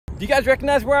Do you guys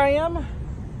recognize where I am?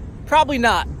 Probably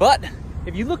not, but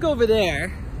if you look over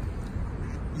there,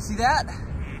 you see that?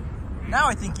 Now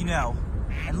I think you know.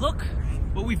 And look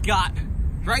what we've got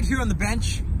right here on the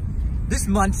bench. This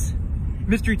month's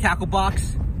mystery tackle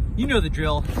box. You know the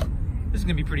drill. This is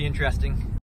gonna be pretty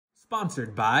interesting.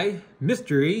 Sponsored by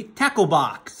Mystery Tackle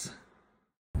Box.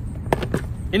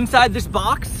 Inside this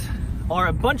box are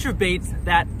a bunch of baits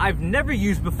that I've never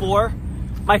used before.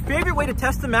 My favorite way to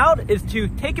test them out is to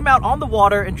take them out on the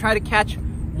water and try to catch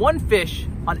one fish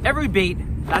on every bait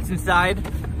that's inside.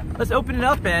 Let's open it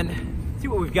up and see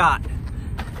what we've got.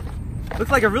 Looks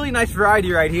like a really nice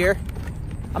variety right here.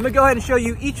 I'm gonna go ahead and show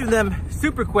you each of them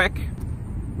super quick.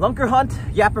 Lunkerhunt,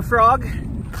 Yappa frog,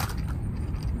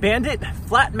 Bandit,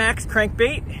 flat max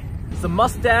crankbait, some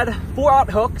Mustad 4/0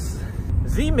 hooks,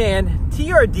 Z-Man,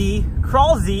 TRD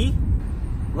CrawZ,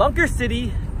 Lunker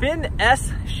City, Fin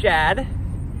S Shad,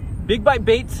 Big Bite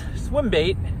Baits, swim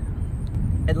bait,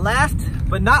 and last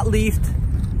but not least,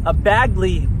 a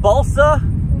Bagley Balsa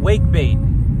wake bait.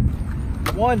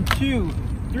 1, 2,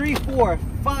 3, 4,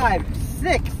 5,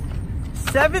 6,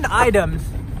 7 items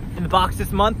in the box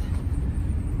this month.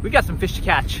 We got some fish to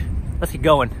catch. Let's get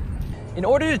going. In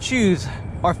order to choose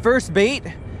our first bait,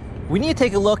 we need to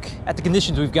take a look at the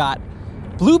conditions we've got.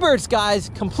 Bluebird skies,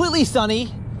 completely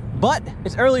sunny, but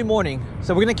it's early morning.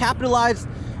 So we're gonna capitalize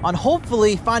on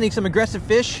hopefully finding some aggressive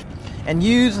fish and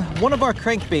use one of our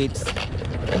crankbaits.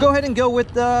 We'll go ahead and go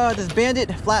with this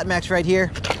Bandit Flat Max right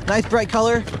here. Nice bright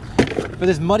color for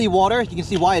this muddy water. You can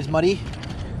see why it's muddy.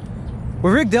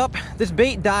 We're rigged up. This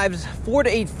bait dives 4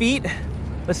 to 8 feet.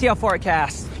 Let's see how far it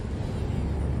casts.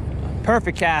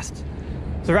 Perfect cast.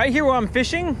 So right here where I'm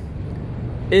fishing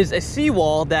is a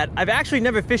seawall that I've actually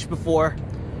never fished before.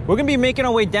 We're gonna be making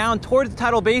our way down towards the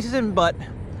Tidal Basin, but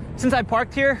since I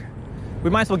parked here, we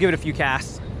might as well give it a few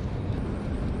casts.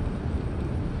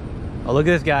 Oh, look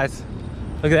at this, guys.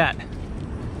 Look at that.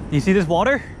 Do you see this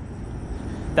water?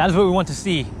 That is what we want to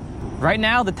see. Right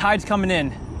now, the tide's coming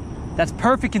in. That's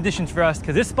perfect conditions for us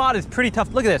because this spot is pretty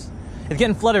tough. Look at this. It's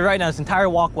getting flooded right now, this entire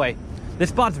walkway. This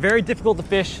spot's very difficult to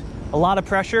fish, a lot of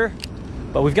pressure,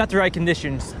 but we've got the right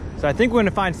conditions. So I think we're gonna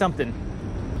find something.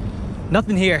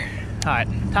 Nothing here. All right,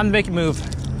 time to make a move.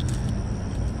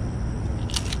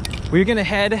 We're gonna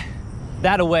head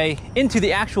that away into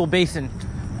the actual basin.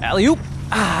 Alley-oop.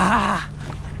 Ah!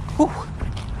 Whew.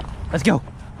 Let's go.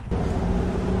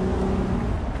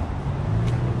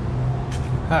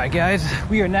 All right, guys,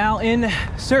 we are now in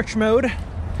search mode.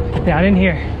 Down in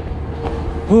here.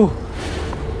 Whew.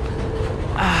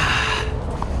 Ah.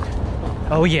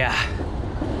 Oh yeah.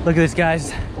 Look at this,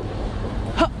 guys.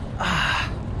 Huh.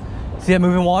 Ah. See that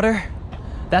moving water?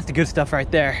 That's the good stuff right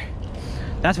there.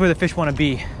 That's where the fish want to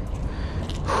be.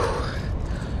 Whew.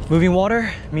 Moving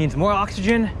water means more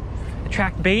oxygen,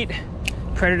 attract bait,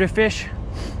 predator fish.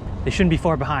 They shouldn't be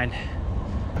far behind.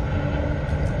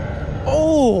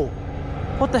 Oh!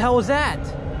 What the hell was that?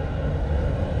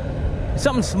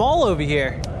 Something small over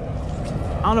here.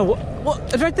 I don't know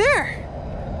what it's right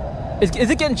there. Is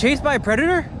it getting chased by a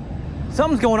predator?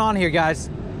 Something's going on here, guys.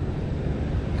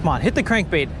 Come on, hit the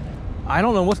crankbait. I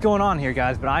don't know what's going on here,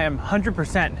 guys, but I am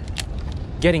 100%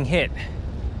 getting hit.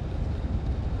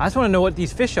 I just want to know what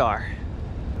these fish are.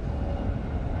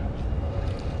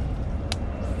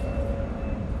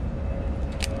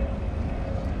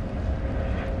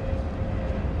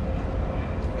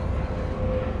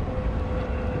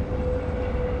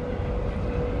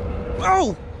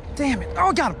 Oh, damn it. Oh,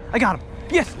 I got him. I got him.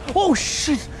 Yes. Oh,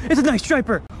 shit. It's a nice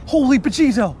striper. Holy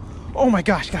bejezo. Oh, my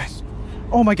gosh, guys.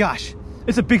 Oh, my gosh.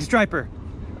 It's a big striper.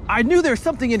 I knew there was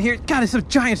something in here. God, it's a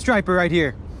giant striper right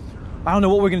here. I don't know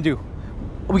what we're going to do.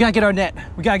 We got to get our net.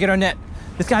 We got to get our net.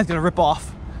 This guy's going to rip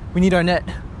off. We need our net.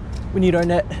 We need our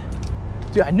net.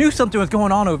 Dude, I knew something was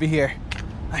going on over here.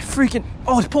 I freaking...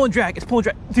 Oh, it's pulling drag. It's pulling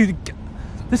drag. Dude,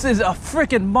 this is a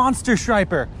freaking monster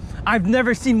striper. I've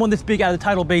never seen one this big out of the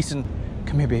Tidal Basin.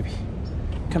 Come here, baby.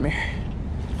 Come here.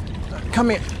 Come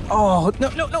here. Oh, no,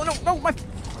 no, no, no, no.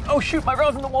 Oh, shoot, my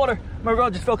reel's in the water. My reel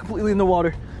just fell completely in the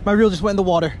water. My reel just went in the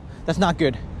water. That's not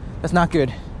good. That's not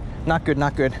good. Not good,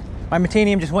 not good. My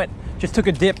metanium just took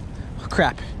a dip. Oh,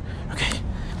 crap. Okay,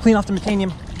 clean off the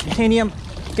metanium. Metanium,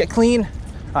 get clean. All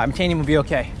right, metanium will be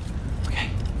okay. Okay.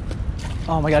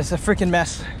 Oh my God, it's a freaking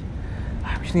mess.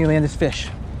 We just need to land this fish.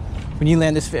 We need to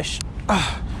land this fish.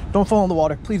 Don't fall in the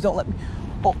water. Please don't let me.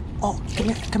 Oh, oh, come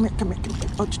here, come here, come here, come here.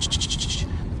 Oh,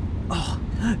 oh.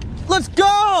 Let's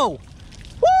go!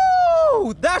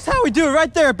 Woo! That's how we do it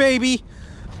right there, baby.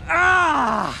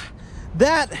 Ah!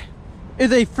 That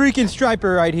is a freaking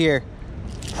striper right here.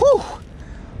 Whew!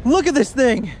 Look at this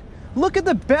thing. Look at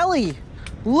the belly.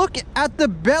 look at the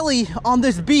belly on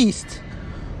this beast.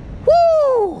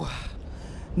 Woo!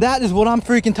 That is what I'm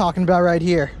freaking talking about right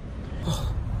here.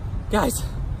 Oh, guys,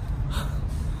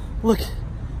 look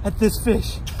at this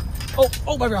fish.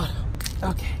 Oh my God.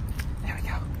 Okay, there we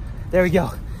go. There we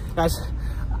go. Guys,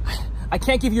 I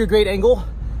can't give you a great angle.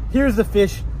 Here's the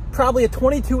fish, probably a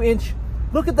 22-inch.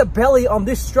 Look at the belly on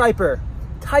this striper.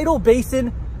 Tidal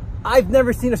Basin. I've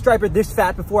never seen a striper this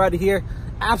fat before out of here.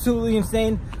 Absolutely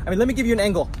insane. I mean, let me give you an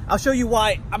angle. I'll show you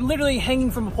why. I'm literally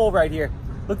hanging from a pole right here.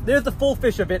 Look, there's the full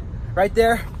fish of it right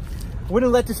there. We're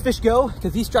gonna let this fish go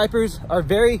because these stripers are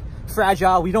very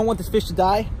fragile. We don't want this fish to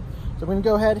die. So we're gonna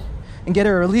go ahead and get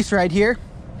her release right here.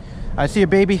 I see you,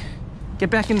 baby. Get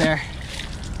back in there.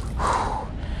 Whew.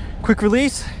 Quick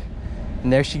release,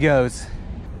 and there she goes.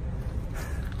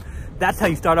 That's how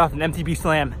you start off an MTB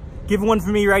slam. Give one for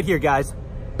me right here, guys.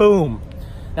 Boom.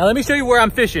 Now let me show you where I'm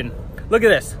fishing. Look at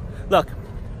this. Look,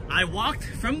 I walked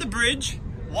from the bridge,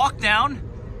 walked down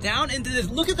into this.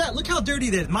 Look at that. Look how dirty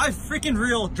it is. My freaking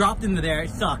reel dropped into there. It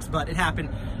sucks, but it happened.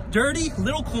 Dirty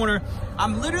little corner.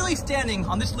 I'm literally standing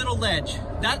on this little ledge.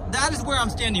 That is where I'm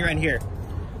standing right here.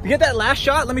 To get that last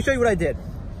shot, let me show you what I did.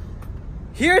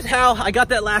 Here's how I got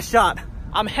that last shot.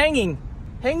 I'm hanging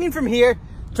from here,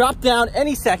 drop down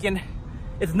any second.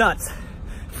 It's nuts.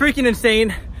 Freaking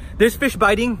insane. There's fish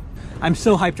biting. I'm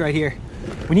so hyped right here.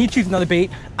 We need to choose another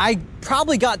bait. I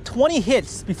probably got 20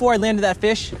 hits before I landed that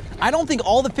fish. I don't think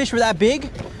all the fish were that big.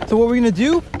 So what we're gonna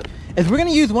do is we're gonna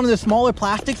use one of the smaller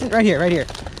plastics right here.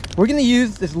 We're gonna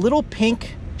use this little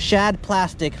pink Shad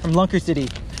plastic from Lunker City.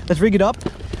 Let's rig it up.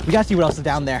 We gotta see what else is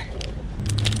down there.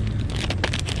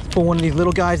 Let's pull one of these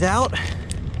little guys out.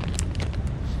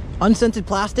 Unscented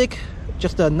plastic,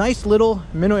 just a nice little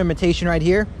minnow imitation right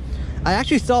here. I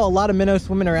actually saw a lot of minnows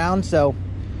swimming around, so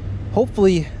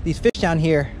hopefully these fish down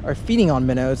here are feeding on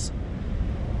minnows.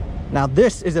 Now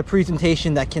this is a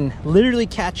presentation that can literally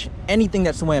catch anything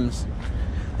that swims.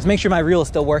 Let's make sure my reel is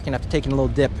still working after taking a little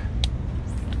dip.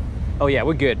 Oh yeah,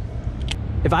 we're good.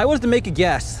 If I was to make a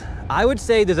guess, I would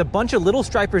say there's a bunch of little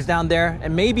stripers down there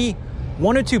and maybe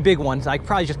one or two big ones. I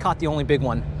probably just caught the only big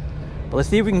one. But let's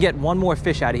see if we can get one more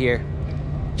fish out of here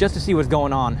just to see what's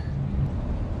going on.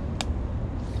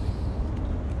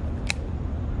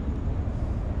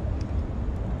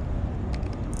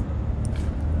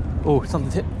 Oh,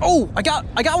 something's hit. Oh, I got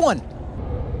one.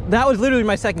 That was literally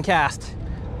my second cast.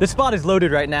 This spot is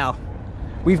loaded right now.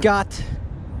 We've got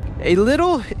a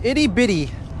little itty bitty.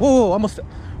 Whoa, almost.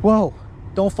 Whoa,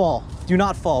 don't fall. Do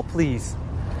not fall, please.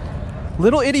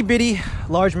 Little itty bitty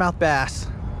largemouth bass.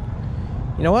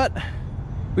 You know what?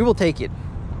 We will take it.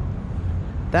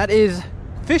 That is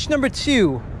fish number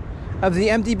 2 of the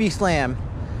MTB slam.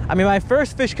 I mean, my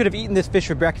first fish could have eaten this fish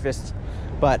for breakfast,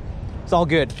 but it's all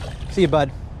good. See you,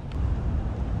 bud.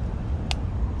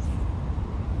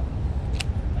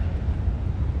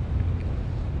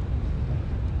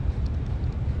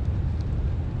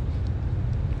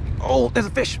 Oh, there's a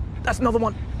fish. That's another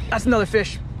one. That's another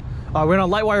fish. We're on a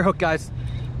light wire hook, guys.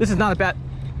 This is not a bad.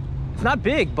 It's not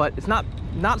big, but it's not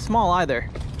small either.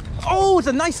 Oh, it's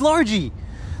a nice largie.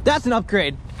 That's an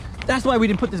upgrade. That's why we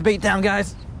didn't put this bait down,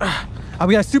 guys.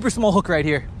 We got a super small hook right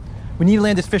here. We need to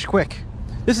land this fish quick.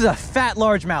 This is a fat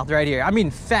largemouth right here. I mean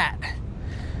fat.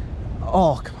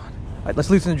 Oh, come on. All right, let's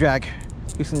loosen the drag.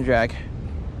 Loosen the drag.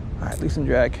 All right, loosen the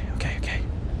drag. Okay.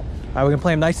 All right, we're gonna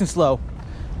play him nice and slow.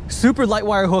 Super light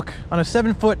wire hook on a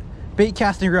 7-foot bait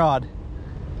casting rod.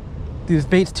 Dude, this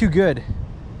bait's too good.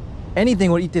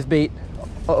 Anything would eat this bait.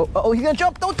 Oh, he's gonna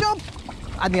jump. Don't jump.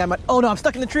 I think I might. Oh no, I'm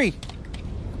stuck in the tree.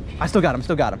 I still got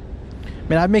him.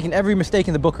 Man, I'm making every mistake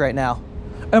in the book right now.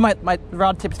 Oh, my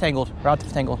rod tip's tangled. We're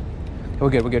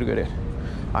good.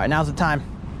 All right, now's the time.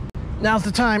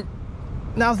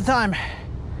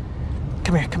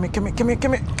 Come here.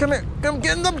 Come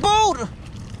get in the boat.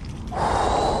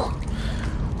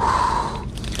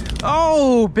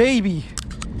 Oh, baby.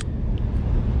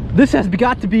 This has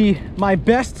got to be my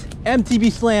best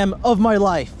MTB slam of my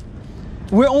life.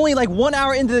 We're only like 1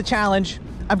 hour into the challenge.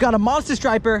 I've got a monster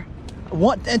striper,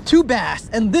 1 and 2 bass,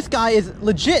 and this guy is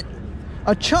legit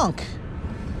a chunk.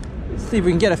 Let's see if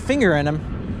we can get a finger in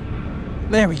him.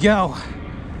 There we go.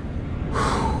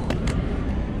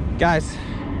 Guys,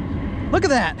 look at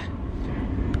that.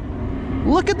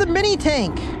 Look at the mini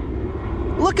tank.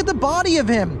 Look at the body of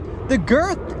him. The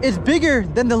girth is bigger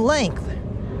than the length.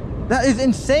 That is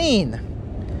insane.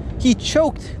 He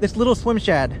choked this little swim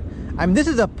shad. I mean, this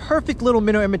is a perfect little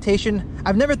minnow imitation.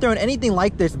 I've never thrown anything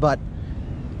like this, but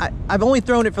I've only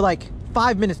thrown it for like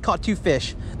 5 minutes, caught 2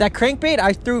 fish. That crankbait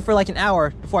I threw for like an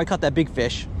hour before I caught that big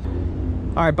fish.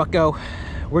 All right, bucko,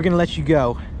 we're gonna let you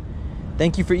go.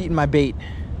 Thank you for eating my bait.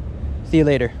 See you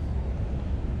later.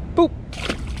 Boop.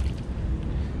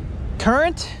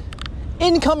 Current,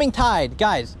 incoming tide.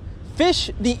 Guys,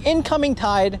 fish the incoming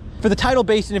tide for the tidal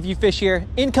basin. If you fish here,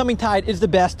 incoming tide is the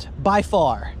best by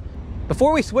far.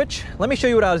 Before we switch, let me show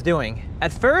you what I was doing.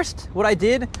 At first, what I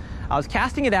did, I was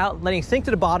casting it out, letting it sink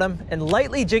to the bottom, and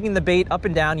lightly jigging the bait up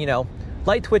and down, you know,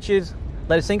 light twitches,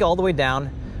 let it sink all the way down.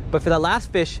 But for that last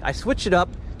fish, I switched it up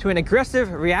to an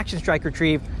aggressive reaction strike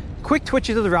retrieve, quick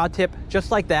twitches of the rod tip,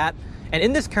 just like that. And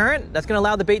in this current, that's gonna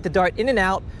allow the bait to dart in and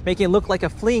out, making it look like a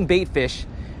fleeing bait fish.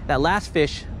 That last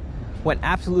fish went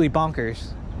absolutely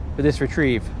bonkers for this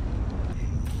retrieve.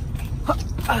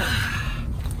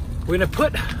 We're gonna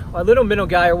put our little minnow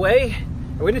guy away,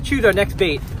 and we're gonna choose our next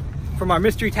bait from our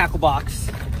mystery tackle box.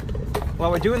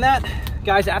 While we're doing that,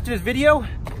 guys, after this video,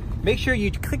 make sure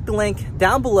you click the link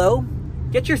down below,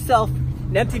 get yourself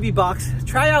an MTB box,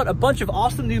 try out a bunch of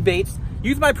awesome new baits,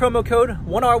 use my promo code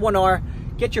 1R1R,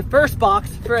 get your first box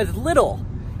for as little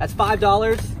as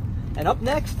 $5. And up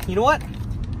next, you know what?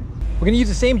 We're gonna use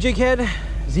the same jig head,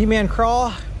 Z-Man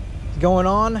Crawl, going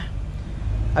on.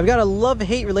 I've got a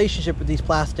love-hate relationship with these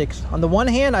plastics. On the one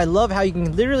hand, I love how you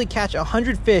can literally catch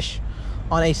 100 fish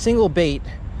on a single bait.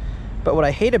 But what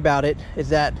I hate about it is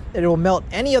that it will melt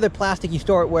any other plastic you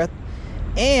store it with,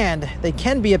 and they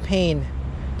can be a pain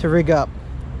to rig up.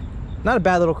 Not a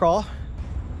bad little crawl.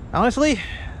 Honestly,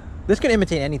 this can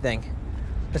imitate anything.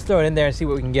 Let's throw it in there and see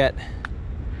what we can get.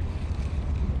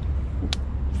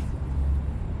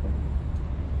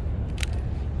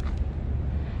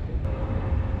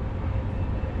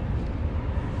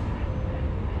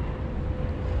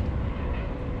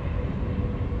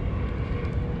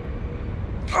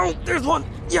 Oh, there's one.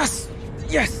 Yes,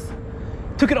 yes.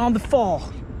 Took it on the fall,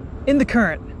 in the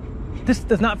current. This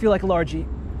does not feel like a largie.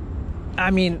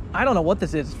 I mean, I don't know what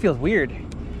this is. It feels weird.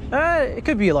 It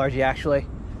could be a largie, actually.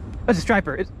 It's a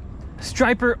striper. It's a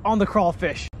striper on the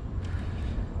crawfish.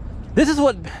 This is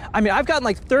what, I mean, I've gotten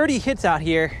like 30 hits out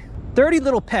here, 30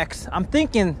 little pecks. I'm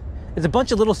thinking it's a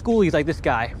bunch of little schoolies like this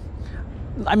guy.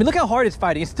 I mean, look how hard it's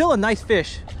fighting. It's still a nice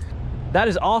fish. That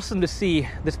is awesome to see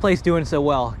this place doing so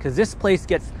well, because this place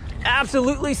gets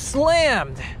absolutely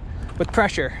slammed with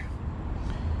pressure.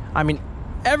 I mean,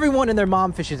 everyone and their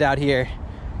mom fishes out here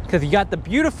because you got the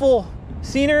beautiful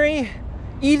scenery,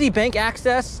 easy bank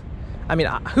access. I mean,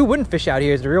 who wouldn't fish out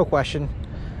here is the real question.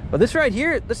 But this right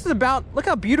here, this is about, look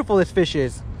how beautiful this fish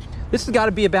is. This has got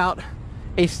to be about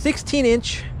a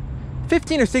 16-inch,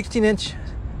 15 or 16-inch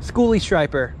schoolie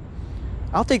striper.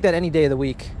 I'll take that any day of the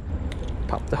week.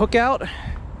 Pop the hook out,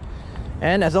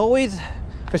 and as always,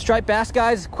 for striped bass,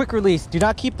 guys, quick release. Do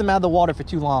not keep them out of the water for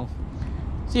too long.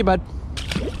 See you, bud.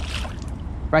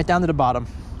 Right down to the bottom.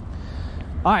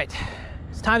 All right,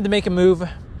 it's time to make a move.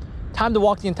 Time to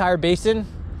walk the entire basin,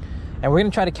 and we're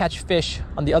gonna try to catch fish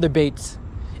on the other baits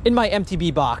in my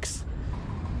MTB box.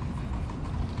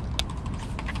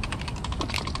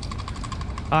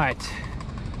 All right,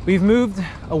 we've moved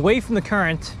away from the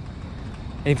current.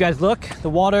 And if you guys look, the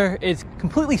water is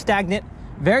completely stagnant,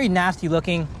 very nasty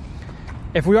looking.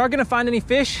 If we are gonna find any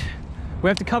fish, we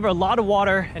have to cover a lot of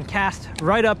water and cast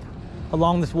right up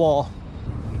along this wall.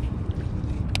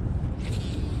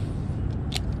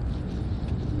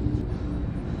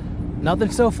 Nothing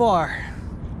so far.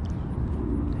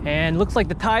 And looks like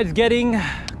the tide's getting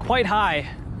quite high.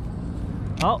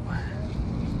 Oh,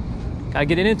 gotta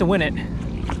get in it to win it.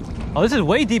 Oh, this is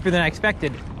way deeper than I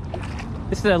expected.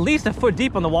 This is at least a foot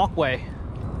deep on the walkway.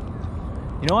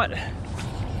 You know what?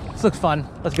 This looks fun.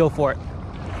 Let's go for it.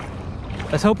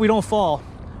 Let's hope we don't fall.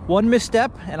 One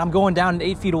misstep and I'm going down in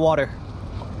 8 feet of water.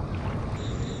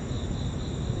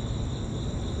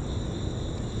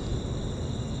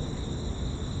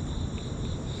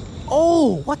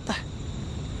 Oh, what the?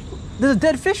 There's a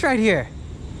dead fish right here.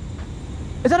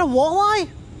 Is that a walleye?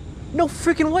 No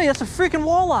freaking way, that's a freaking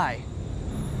walleye.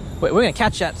 Wait, we're gonna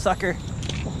catch that sucker.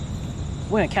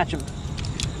 We're gonna catch him.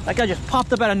 That guy just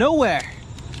popped up out of nowhere.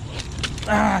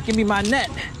 Ah, give me my net.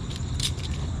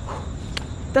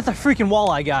 That's a freaking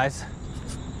walleye, guys.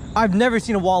 I've never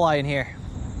seen a walleye in here.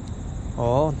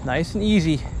 Oh, nice and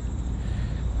easy.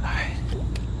 All right.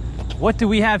 What do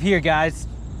we have here, guys?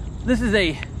 This is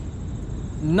a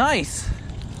nice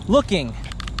looking.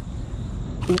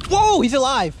 Whoa, he's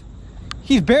alive.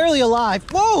 He's barely alive.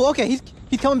 Whoa, okay,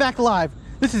 he's coming back alive.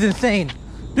 This is insane.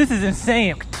 This is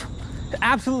insane.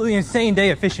 Absolutely insane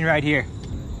day of fishing right here.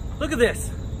 Look at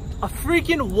this, a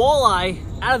freaking walleye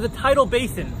out of the tidal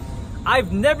basin.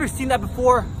 I've never seen that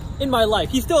before in my life.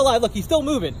 He's still alive. Look, he's still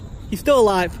moving. He's still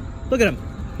alive. Look at him.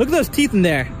 Look at those teeth in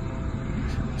there.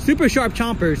 Super sharp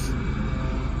chompers.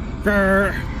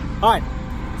 All right,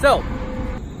 so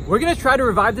We're gonna try to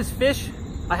revive this fish.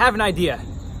 I have an idea.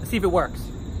 Let's see if it works.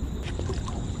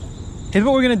 Here's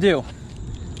what we're gonna do.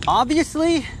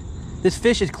 Obviously, this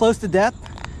fish is close to death,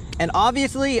 and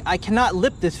obviously I cannot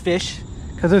lip this fish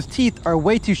because those teeth are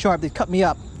way too sharp. They cut me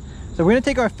up. So we're gonna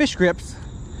take our fish grips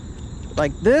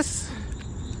like this.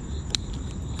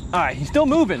 All right, he's still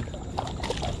moving.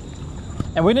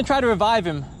 And we're gonna try to revive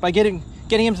him by getting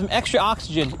him some extra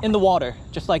oxygen in the water,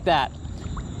 just like that.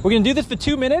 We're gonna do this for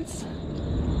 2 minutes,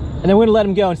 and then we're gonna let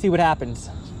him go and see what happens.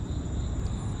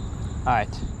 All right,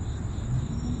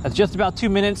 that's just about 2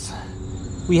 minutes.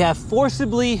 We have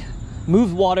forcibly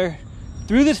moved water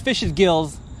through this fish's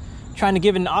gills, trying to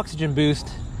give it an oxygen boost.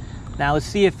 Now let's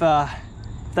see if that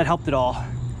helped at all.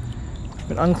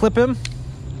 I'm gonna unclip him.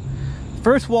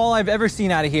 First walleye I've ever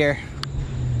seen out of here.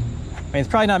 I mean, it's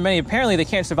probably not many. Apparently they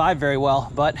can't survive very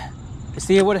well, but let's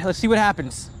see what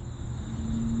happens.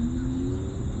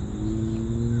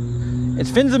 Its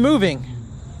fins are moving.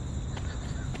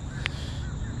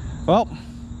 Well,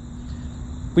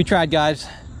 we tried, guys.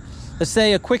 Let's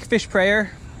say a quick fish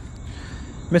prayer.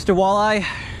 Mr. Walleye,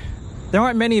 there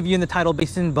aren't many of you in the Tidal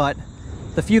Basin, but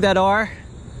the few that are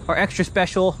extra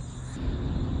special.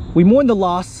 We mourn the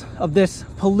loss of this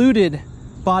polluted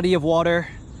body of water,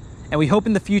 and we hope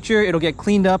in the future it'll get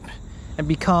cleaned up and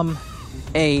become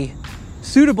a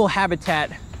suitable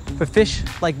habitat for fish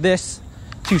like this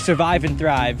to survive and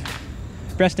thrive.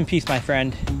 Rest in peace, my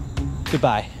friend.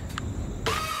 Goodbye.